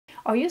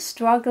Are you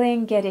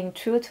struggling getting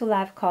true to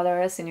life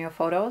colors in your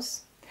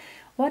photos?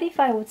 What if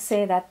I would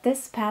say that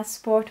this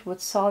passport would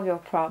solve your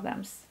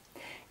problems?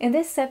 In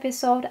this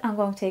episode, I'm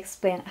going to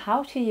explain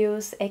how to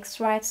use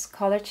X-Rite's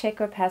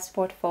ColorChecker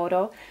passport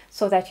photo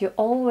so that you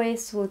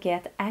always will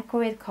get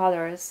accurate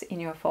colors in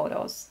your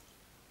photos.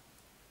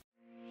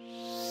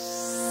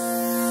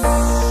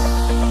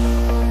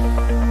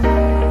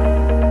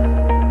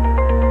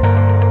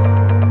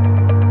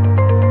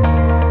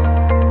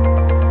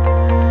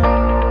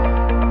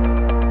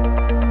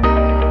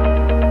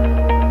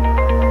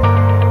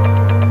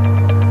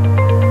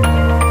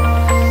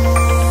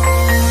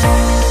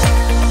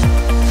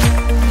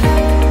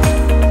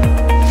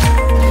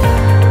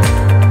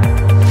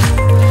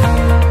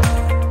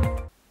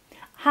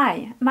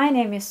 Hi, my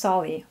name is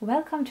Solly.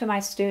 Welcome to my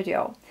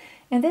studio.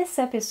 In this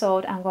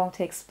episode, I'm going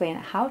to explain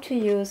how to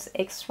use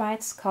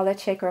X-Rite's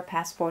ColorChecker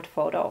passport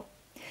photo.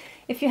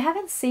 If you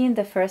haven't seen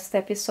the first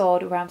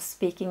episode where I'm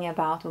speaking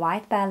about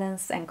white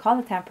balance and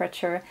color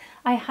temperature,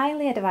 I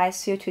highly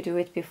advise you to do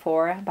it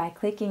before by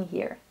clicking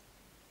here.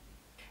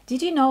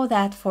 Did you know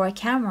that for a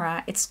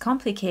camera, it's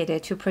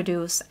complicated to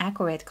produce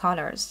accurate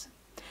colors?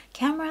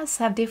 Cameras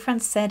have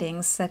different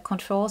settings that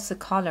controls the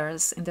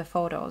colors in the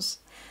photos.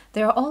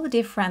 They are all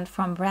different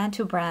from brand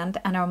to brand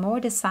and are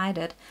more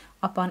decided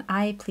upon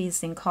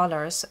eye-pleasing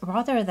colors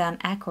rather than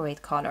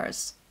accurate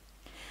colors.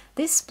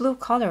 This blue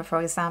color,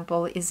 for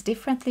example, is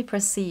differently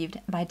perceived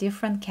by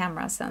different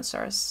camera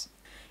sensors.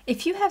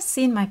 If you have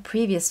seen my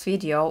previous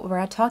video where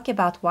I talk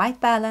about white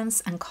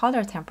balance and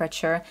color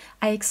temperature,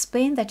 I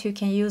explained that you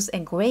can use a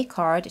gray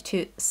card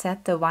to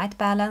set the white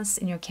balance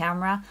in your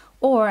camera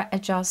or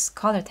adjust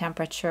color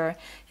temperature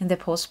in the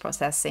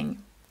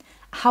post-processing.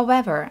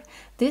 However,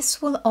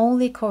 this will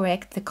only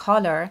correct the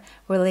color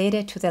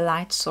related to the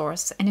light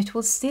source, and it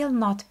will still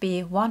not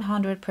be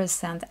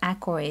 100%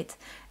 accurate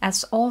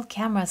as all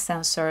camera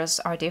sensors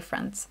are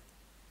different.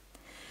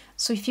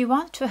 So if you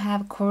want to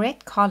have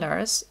correct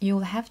colors,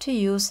 you'll have to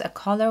use a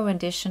color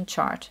rendition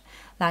chart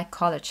like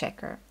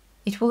ColorChecker.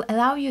 It will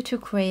allow you to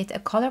create a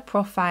color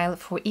profile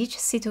for each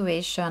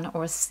situation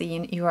or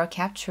scene you are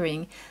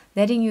capturing,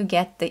 letting you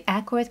get the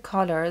accurate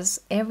colors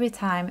every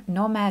time,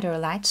 no matter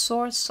light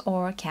source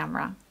or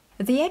camera.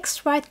 The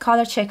X-Rite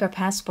ColorChecker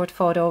passport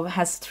photo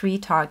has 3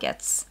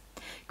 targets: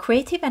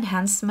 creative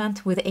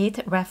enhancement with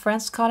 8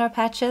 reference color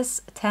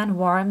patches, 10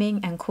 warming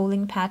and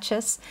cooling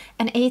patches,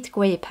 and 8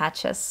 gray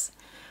patches.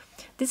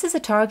 This is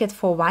a target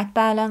for white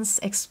balance,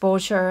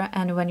 exposure,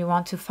 and when you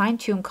want to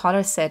fine-tune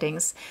color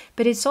settings,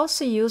 but it's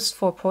also used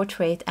for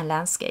portrait and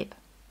landscape.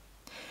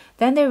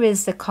 Then there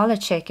is the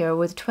ColorChecker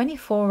with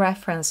 24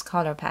 reference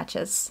color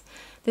patches.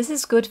 This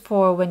is good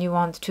for when you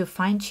want to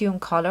fine-tune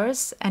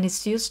colors, and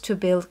it's used to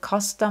build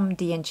custom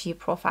DNG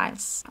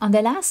profiles. On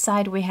the last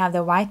side, we have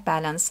the white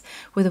balance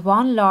with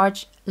 1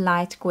 large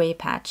light gray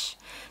patch.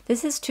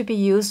 This is to be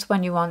used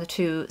when you want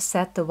to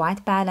set the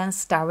white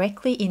balance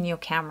directly in your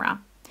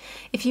camera.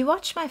 If you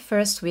watch my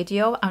first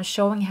video, I'm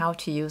showing how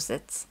to use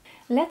it.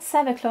 Let's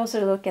have a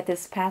closer look at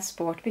this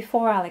passport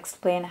before I'll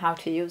explain how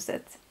to use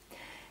it.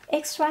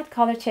 X-Rite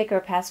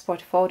ColorChecker passport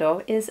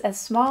photo is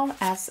as small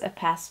as a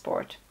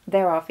passport,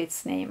 thereof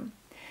its name.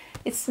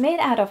 It's made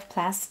out of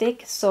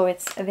plastic, so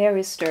it's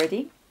very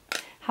sturdy.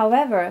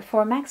 However,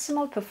 for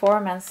maximal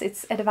performance,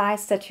 it's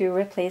advised that you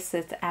replace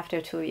it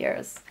after 2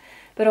 years.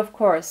 But of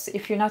course,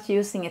 if you're not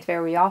using it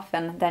very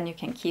often, then you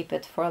can keep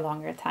it for a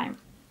longer time.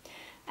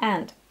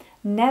 And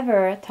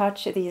never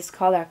touch these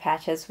color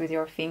patches with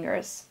your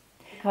fingers,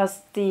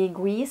 because the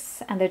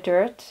grease and the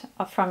dirt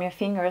from your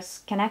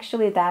fingers can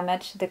actually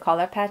damage the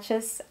color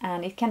patches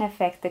and it can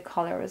affect the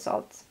color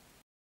results.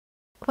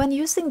 When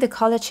using the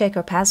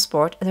ColorChecker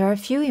passport, there are a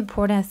few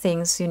important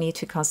things you need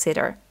to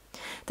consider.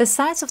 The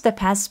size of the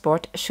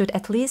passport should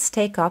at least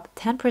take up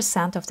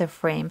 10% of the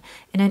frame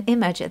in an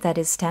image that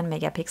is 10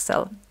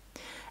 megapixel.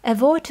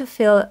 Avoid to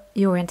fill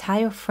your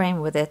entire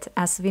frame with it,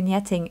 as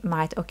vignetting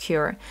might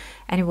occur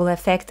and it will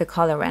affect the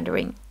color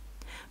rendering.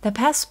 The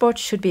passport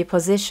should be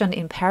positioned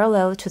in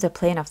parallel to the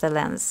plane of the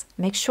lens.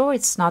 Make sure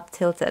it's not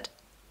tilted.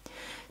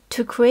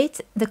 To create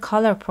the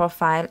color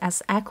profile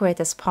as accurate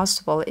as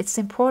possible, it's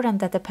important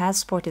that the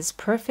passport is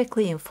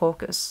perfectly in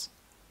focus.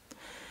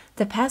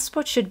 The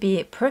passport should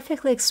be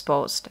perfectly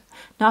exposed,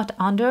 not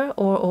under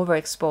or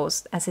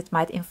overexposed, as it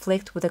might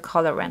inflict with the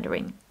color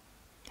rendering.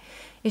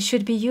 It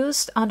should be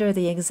used under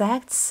the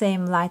exact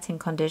same lighting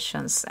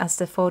conditions as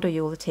the photo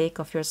you will take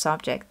of your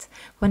subject.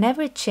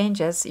 Whenever it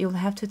changes, you'll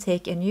have to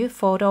take a new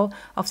photo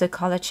of the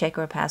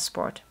ColorChecker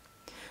passport.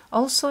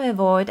 Also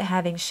avoid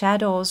having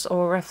shadows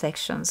or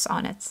reflections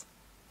on it.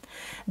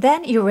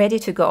 Then you're ready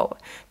to go.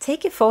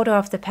 Take a photo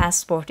of the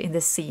passport in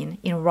the scene,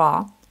 in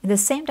RAW, in the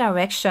same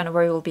direction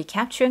where you'll be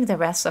capturing the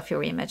rest of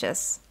your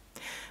images.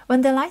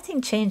 When the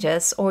lighting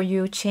changes or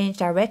you change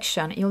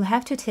direction, you'll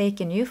have to take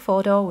a new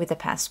photo with the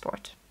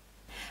passport.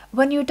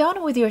 When you're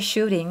done with your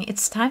shooting,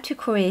 it's time to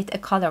create a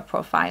color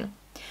profile.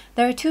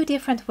 There are 2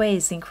 different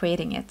ways in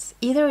creating it,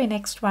 either in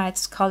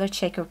X-Rite's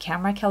ColorChecker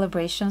camera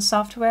calibration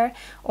software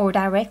or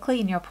directly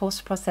in your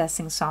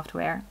post-processing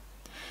software.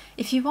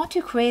 If you want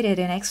to create it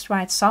in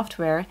X-Rite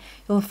software,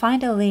 you'll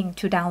find a link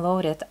to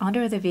download it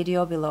under the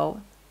video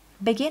below.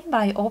 Begin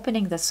by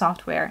opening the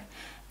software.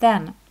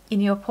 Then, in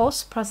your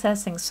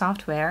post-processing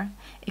software,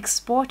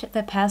 export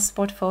the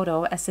passport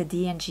photo as a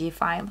DNG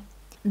file.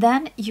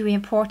 Then you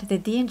import the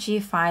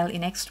DNG file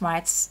in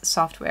X-Rite's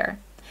software.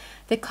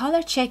 The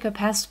ColorChecker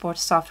passport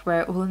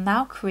software will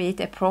now create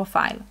a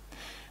profile.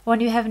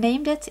 When you have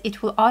named it,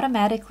 it will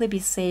automatically be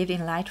saved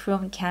in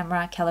Lightroom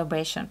Camera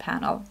Calibration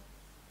panel.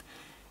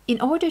 In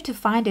order to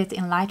find it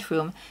in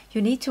Lightroom,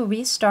 you need to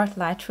restart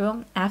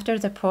Lightroom after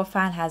the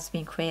profile has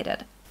been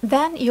created.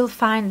 Then you'll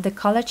find the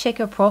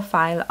ColorChecker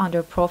profile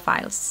under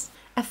Profiles.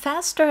 A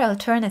faster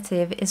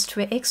alternative is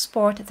to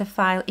export the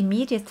file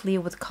immediately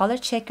with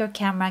ColorChecker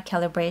Camera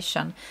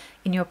Calibration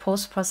in your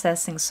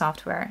post-processing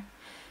software.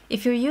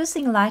 If you're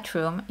using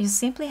Lightroom, you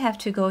simply have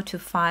to go to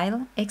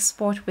File,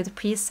 Export with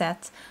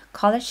Preset,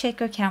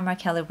 ColorChecker Camera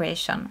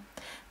Calibration.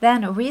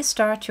 Then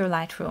restart your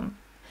Lightroom.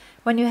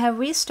 When you have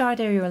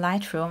restarted your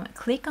Lightroom,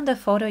 click on the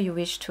photo you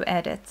wish to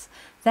edit.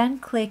 Then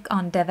click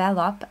on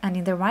Develop and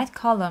in the right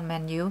column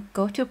menu,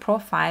 go to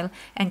Profile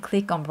and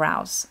click on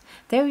Browse.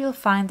 There you'll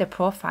find the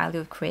profile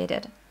you've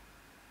created.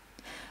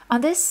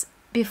 On this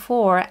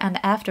before and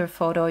after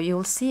photo,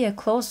 you'll see a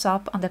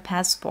close-up on the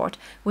passport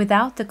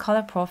without the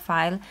color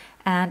profile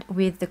and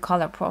with the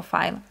color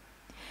profile.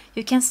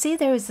 You can see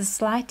there is a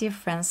slight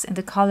difference in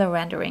the color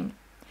rendering.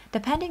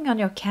 Depending on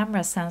your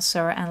camera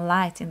sensor and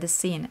light in the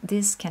scene,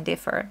 this can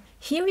differ.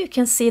 Here you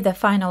can see the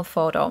final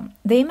photo.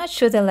 The image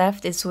to the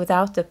left is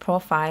without the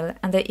profile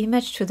and the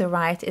image to the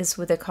right is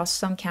with the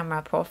custom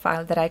camera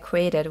profile that I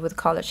created with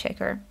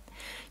ColorChecker.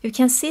 You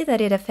can see that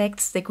it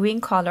affects the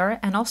green color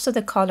and also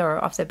the color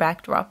of the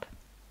backdrop.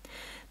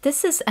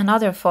 This is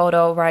another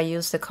photo where I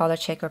used the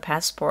ColorChecker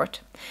passport.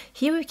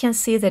 Here you can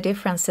see the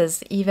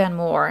differences even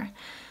more.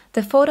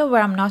 The photo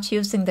where I'm not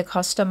using the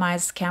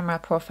customized camera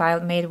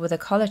profile made with a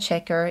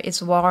ColorChecker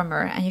is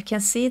warmer, and you can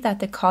see that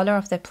the color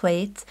of the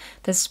plate,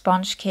 the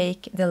sponge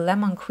cake, the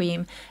lemon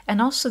cream,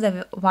 and also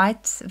the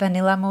white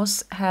vanilla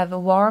mousse have a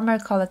warmer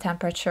color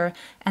temperature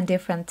and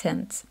different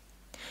tints.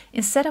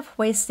 Instead of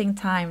wasting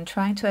time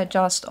trying to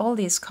adjust all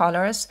these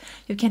colors,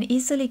 you can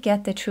easily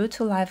get the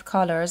true-to-life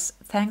colors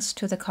thanks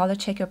to the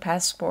ColorChecker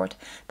passport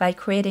by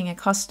creating a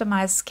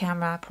customized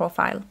camera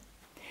profile.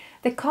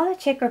 The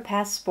ColorChecker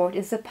passport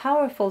is a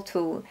powerful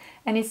tool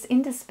and it's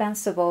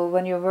indispensable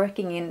when you're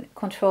working in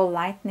controlled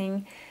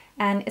lighting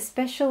and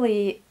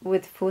especially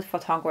with food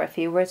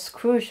photography where it's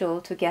crucial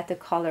to get the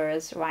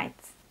colors right.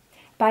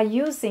 By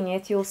using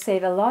it, you'll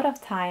save a lot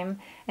of time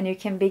and you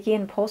can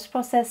begin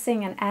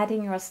post-processing and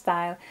adding your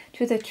style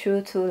to the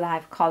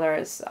true-to-life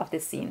colors of the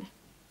scene.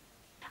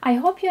 I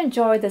hope you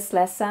enjoyed this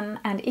lesson,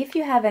 and if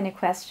you have any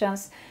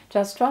questions,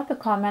 just drop a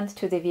comment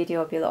to the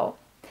video below.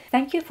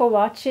 Thank you for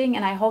watching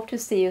and I hope to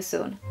see you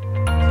soon.